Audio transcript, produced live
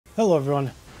Hello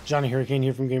everyone, Johnny Hurricane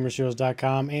here from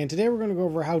GamerSheroes.com, and today we're going to go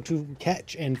over how to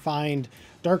catch and find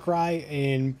Darkrai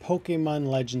in Pokemon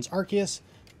Legends Arceus.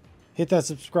 Hit that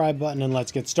subscribe button and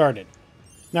let's get started.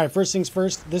 Alright, first things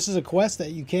first, this is a quest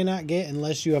that you cannot get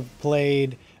unless you have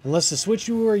played, unless the Switch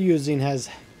you are using has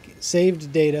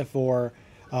saved data for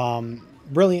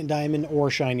Brilliant Diamond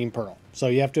or Shining Pearl. So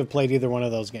you have to have played either one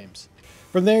of those games.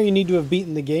 From there, you need to have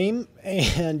beaten the game,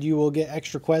 and you will get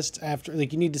extra quests after,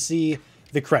 like you need to see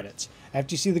the credits.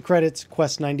 After you see the credits,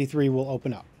 quest 93 will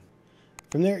open up.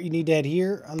 From there, you need to head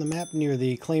here on the map near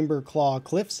the Clamber Claw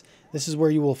Cliffs. This is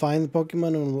where you will find the Pokemon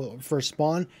when it will first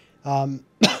spawn.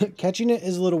 Catching it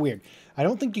is a little weird. I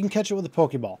don't think you can catch it with a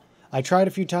Pokeball. I tried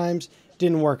a few times,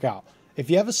 didn't work out. If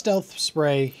you have a stealth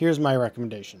spray, here's my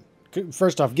recommendation.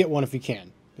 First off, get one if you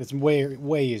can. It's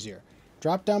way easier.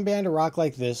 Drop down behind a rock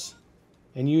like this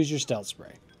and use your stealth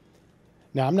spray.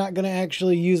 Now, I'm not going to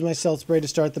actually use my stealth spray to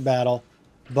start the battle,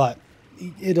 but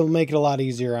it'll make it a lot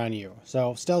easier on you.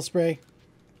 So, stealth spray.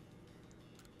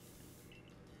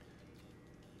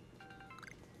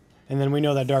 And then we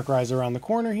know that Darkrai is around the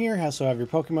corner here, so have your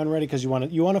Pokemon ready because you want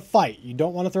to fight. You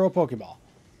don't want to throw a Pokeball.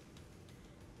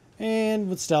 And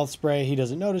with stealth spray, he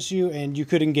doesn't notice you, and you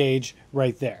could engage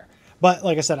right there. But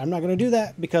like I said, I'm not going to do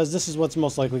that because this is what's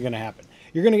most likely going to happen.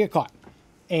 You're going to get caught,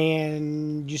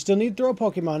 and you still need to throw a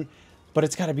Pokemon, but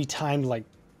it's got to be timed like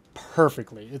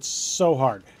perfectly. It's so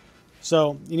hard.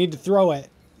 So you need to throw it.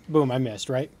 Boom, I missed,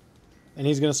 right? And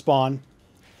he's going to spawn.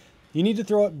 You need to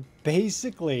throw it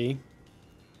basically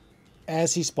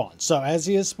as he spawns. So as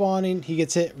he is spawning, he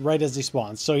gets hit right as he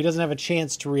spawns. So he doesn't have a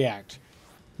chance to react.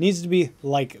 Needs to be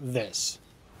like this.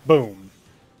 Boom.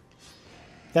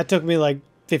 That took me like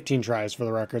 15 tries for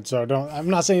the record. So I'm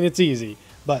not saying it's easy,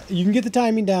 but you can get the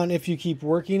timing down if you keep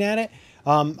working at it.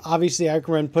 Obviously I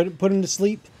recommend put him to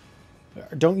sleep.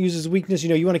 Don't use his weakness. You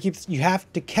know, you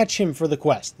have to catch him for the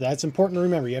quest. That's important to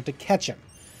remember. You have to catch him.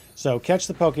 So catch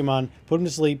the Pokemon, put him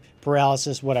to sleep,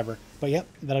 paralysis, whatever. But yep,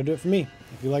 that'll do it for me.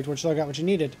 If you liked what you saw, got what you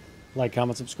needed, like,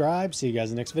 comment, subscribe. See you guys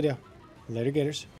in the next video. Later, Gators.